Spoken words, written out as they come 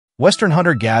Western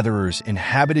hunter-gatherers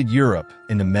inhabited Europe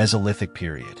in the Mesolithic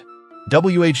period.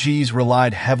 WHGs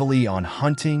relied heavily on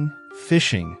hunting,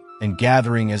 fishing, and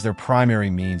gathering as their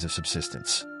primary means of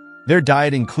subsistence. Their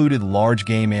diet included large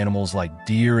game animals like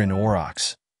deer and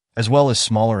aurochs, as well as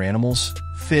smaller animals,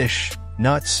 fish,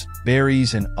 nuts,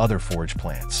 berries, and other foraged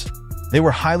plants. They were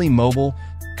highly mobile,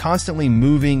 constantly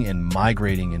moving and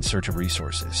migrating in search of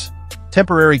resources.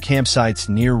 Temporary campsites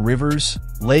near rivers,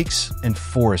 lakes, and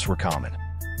forests were common.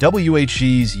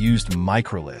 WHGs used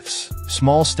microliths,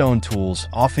 small stone tools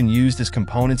often used as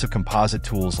components of composite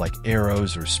tools like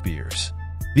arrows or spears.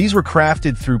 These were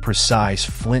crafted through precise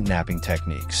flintknapping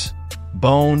techniques.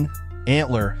 Bone,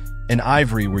 antler, and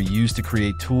ivory were used to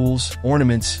create tools,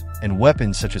 ornaments, and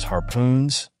weapons such as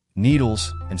harpoons,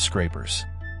 needles, and scrapers.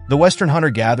 The Western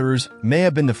hunter-gatherers may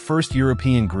have been the first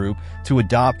European group to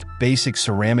adopt basic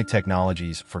ceramic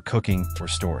technologies for cooking or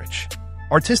storage.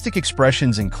 Artistic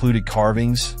expressions included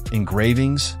carvings,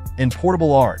 engravings, and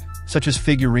portable art, such as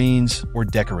figurines or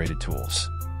decorated tools.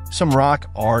 Some rock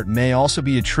art may also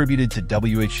be attributed to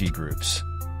WHG groups.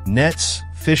 Nets,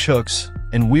 fishhooks,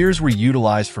 and weirs were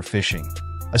utilized for fishing,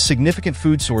 a significant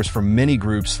food source for many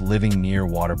groups living near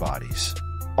water bodies.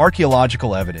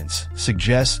 Archaeological evidence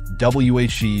suggests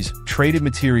WHGs traded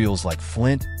materials like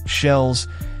flint, shells,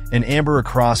 and amber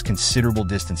across considerable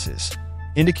distances,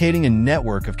 indicating a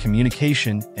network of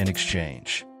communication and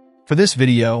exchange. For this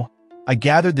video, I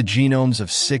gathered the genomes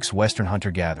of 6 Western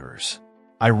hunter-gatherers.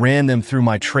 I ran them through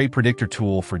my trait predictor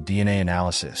tool for DNA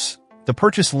analysis, the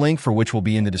purchase link for which will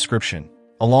be in the description,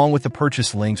 along with the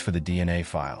purchase links for the DNA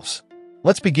files.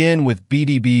 Let's begin with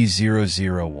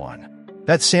BDB001.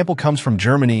 That sample comes from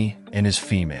Germany and is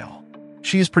female.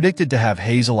 She is predicted to have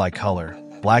hazel eye color,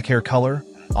 black hair color,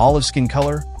 olive skin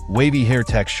color, wavy hair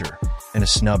texture, and a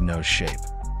snub nose shape.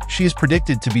 She is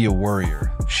predicted to be a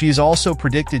warrior. She is also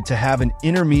predicted to have an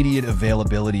intermediate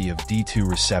availability of D2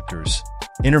 receptors,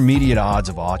 intermediate odds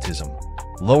of autism,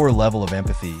 lower level of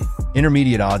empathy,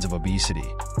 intermediate odds of obesity,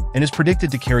 and is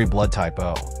predicted to carry blood type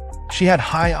O. She had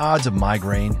high odds of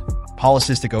migraine,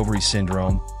 polycystic ovary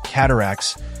syndrome,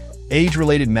 cataracts,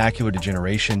 age-related macular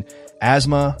degeneration,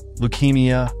 asthma,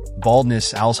 leukemia,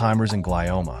 baldness, Alzheimer's, and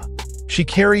glioma. She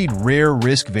carried rare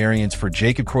risk variants for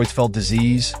Jacob-Creutzfeldt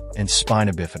disease and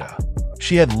spina bifida.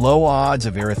 She had low odds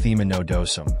of erythema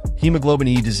nodosum, hemoglobin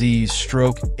E disease,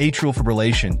 stroke, atrial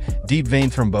fibrillation, deep vein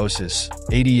thrombosis,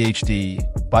 ADHD,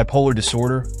 bipolar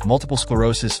disorder, multiple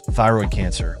sclerosis, thyroid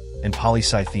cancer, and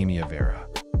polycythemia vera.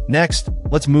 Next,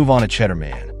 let's move on to Cheddar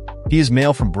Man. He is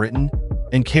male from Britain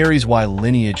and carries Y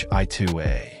lineage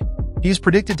I2A. He is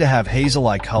predicted to have hazel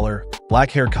eye color,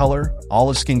 black hair color,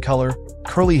 olive skin color,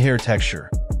 curly hair texture,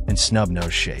 and snub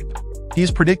nose shape. He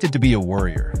is predicted to be a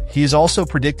warrior. He is also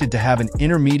predicted to have an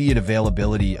intermediate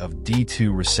availability of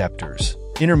D2 receptors,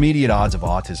 intermediate odds of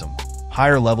autism,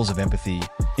 higher levels of empathy,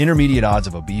 intermediate odds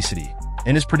of obesity,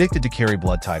 and is predicted to carry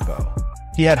blood type O.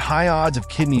 He had high odds of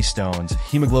kidney stones,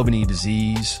 hemoglobin E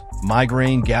disease,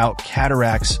 migraine, gout,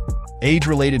 cataracts,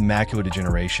 age-related macular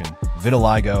degeneration,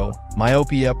 vitiligo,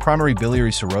 myopia, primary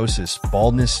biliary cirrhosis,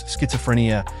 baldness,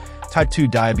 schizophrenia, type 2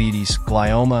 diabetes,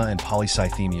 glioma, and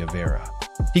polycythemia vera.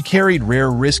 He carried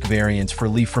rare risk variants for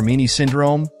Li-Fraumeni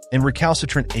syndrome and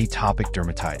recalcitrant atopic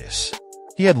dermatitis.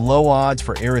 He had low odds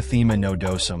for erythema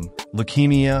nodosum,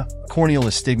 leukemia, corneal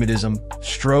astigmatism,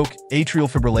 stroke, atrial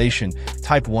fibrillation,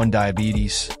 type 1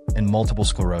 diabetes, and multiple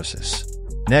sclerosis.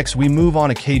 Next, we move on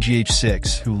to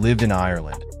KGH6, who lived in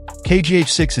Ireland.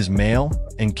 KGH6 is male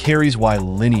and carries Y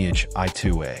lineage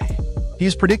I2A. He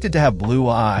is predicted to have blue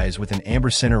eyes with an amber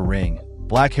center ring,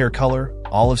 black hair color,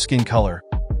 olive skin color,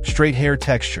 straight hair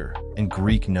texture, and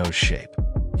Greek nose shape.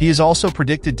 He is also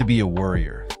predicted to be a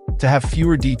warrior, to have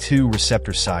fewer D2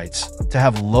 receptor sites, to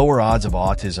have lower odds of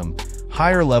autism,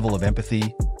 higher level of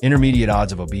empathy, intermediate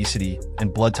odds of obesity,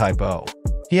 and blood type O.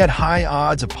 He had high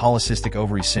odds of polycystic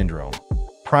ovary syndrome,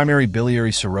 primary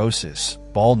biliary cirrhosis,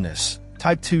 baldness,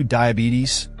 type 2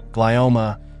 diabetes,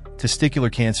 glioma,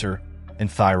 testicular cancer, and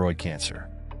thyroid cancer.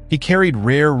 He carried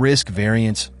rare risk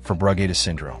variants for Brugada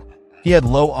syndrome. He had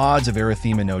low odds of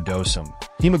erythema nodosum,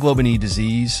 hemoglobin E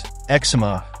disease,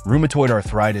 eczema, rheumatoid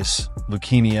arthritis,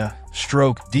 leukemia,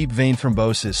 stroke, deep vein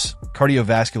thrombosis,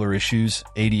 cardiovascular issues,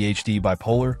 ADHD,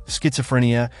 bipolar,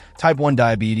 schizophrenia, type 1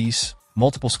 diabetes,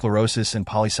 multiple sclerosis, and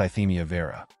polycythemia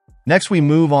vera. Next, we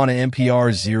move on to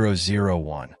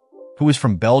MPR001, who is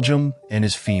from Belgium and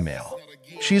is female.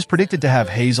 She is predicted to have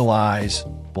hazel eyes,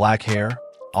 black hair,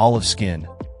 olive skin,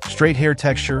 straight hair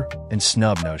texture, and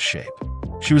snub nose shape.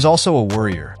 She was also a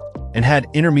warrior and had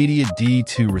intermediate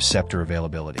D2 receptor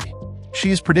availability.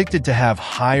 She is predicted to have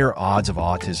higher odds of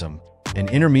autism and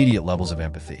intermediate levels of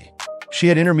empathy. She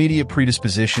had intermediate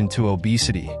predisposition to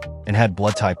obesity and had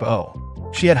blood type O.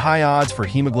 She had high odds for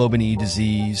hemoglobin E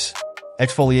disease,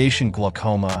 exfoliation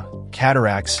glaucoma,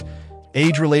 cataracts,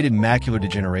 age-related macular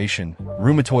degeneration,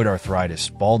 rheumatoid arthritis,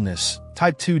 baldness,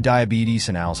 type 2 diabetes,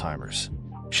 and Alzheimer's.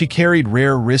 She carried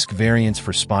rare risk variants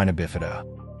for spina bifida.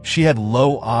 She had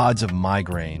low odds of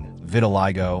migraine,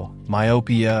 vitiligo,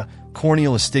 myopia,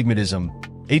 corneal astigmatism,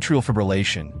 atrial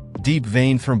fibrillation, deep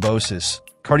vein thrombosis,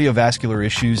 cardiovascular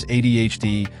issues,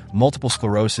 ADHD, multiple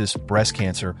sclerosis, breast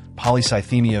cancer,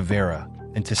 polycythemia vera,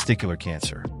 and testicular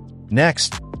cancer.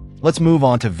 Next, let's move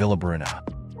on to Villabrina.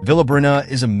 Villabrina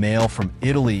is a male from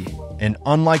Italy, and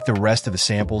unlike the rest of the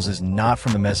samples, is not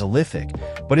from the Mesolithic,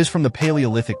 but is from the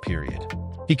Paleolithic period.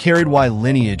 He carried Y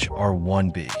lineage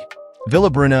R1b.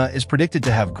 Villabrina is predicted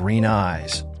to have green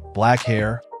eyes, black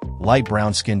hair, light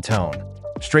brown skin tone,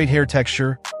 straight hair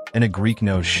texture, and a Greek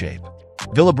nose shape.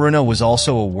 Villabrina was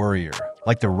also a worrier,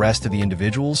 like the rest of the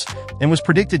individuals, and was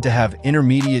predicted to have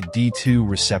intermediate D2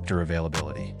 receptor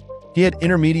availability. He had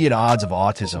intermediate odds of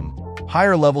autism,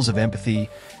 higher levels of empathy,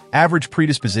 average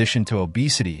predisposition to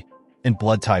obesity, and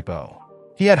blood type O.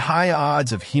 He had high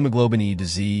odds of hemoglobin E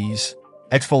disease,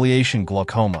 exfoliation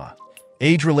glaucoma,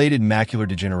 age-related macular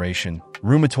degeneration,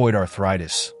 rheumatoid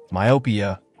arthritis,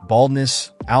 myopia,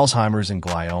 baldness, Alzheimer's, and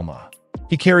glioma.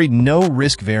 He carried no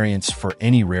risk variants for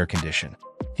any rare condition.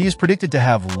 He is predicted to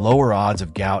have lower odds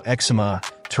of gout, eczema,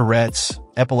 Tourette's,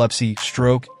 epilepsy,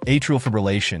 stroke, atrial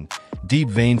fibrillation, deep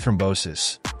vein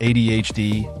thrombosis,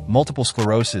 ADHD, multiple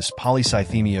sclerosis,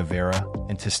 polycythemia vera,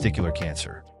 and testicular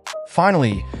cancer.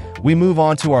 Finally, we move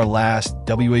on to our last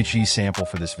WHG sample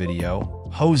for this video,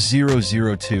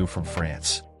 Ho002 from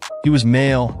France. He was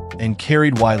male and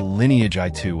carried Y lineage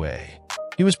I2A.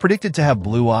 He was predicted to have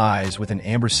blue eyes with an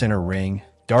amber center ring,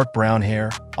 dark brown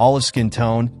hair, olive skin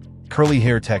tone, curly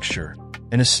hair texture,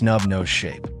 and a snub nose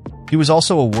shape. He was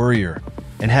also a worrier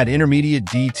and had intermediate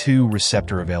D2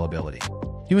 receptor availability.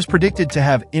 He was predicted to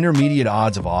have intermediate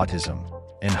odds of autism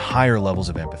and higher levels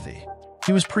of empathy.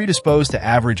 He was predisposed to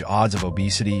average odds of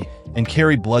obesity and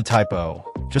carried blood type O,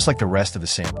 just like the rest of the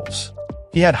samples.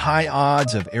 He had high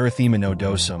odds of erythema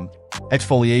nodosum,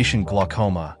 exfoliation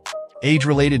glaucoma,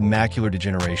 age-related macular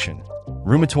degeneration,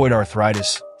 rheumatoid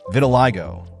arthritis,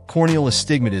 vitiligo, corneal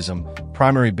astigmatism,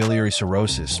 primary biliary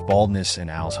cirrhosis, baldness, and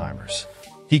Alzheimer's.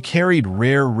 He carried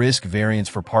rare risk variants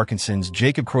for Parkinson's,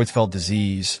 Jacob-Creutzfeldt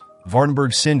disease,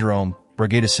 Vardenberg syndrome,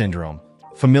 Brugada syndrome,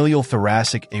 familial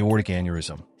thoracic aortic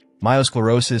aneurysm,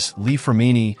 myosclerosis,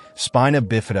 Lee-Fermini, spina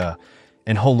bifida,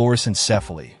 and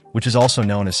holorencephaly, which is also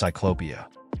known as cyclopia.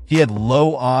 He had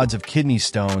low odds of kidney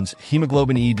stones,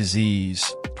 hemoglobin E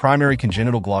disease, primary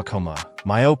congenital glaucoma,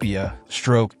 myopia,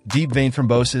 stroke, deep vein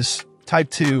thrombosis, type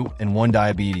 2 and 1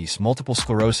 diabetes, multiple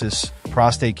sclerosis,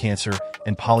 prostate cancer,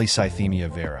 and polycythemia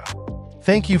vera.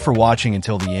 Thank you for watching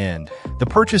until the end. The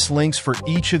purchase links for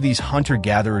each of these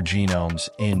hunter-gatherer genomes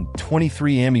in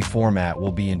 23andMe format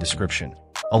will be in description,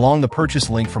 along the purchase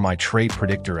link for my trait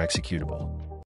predictor executable.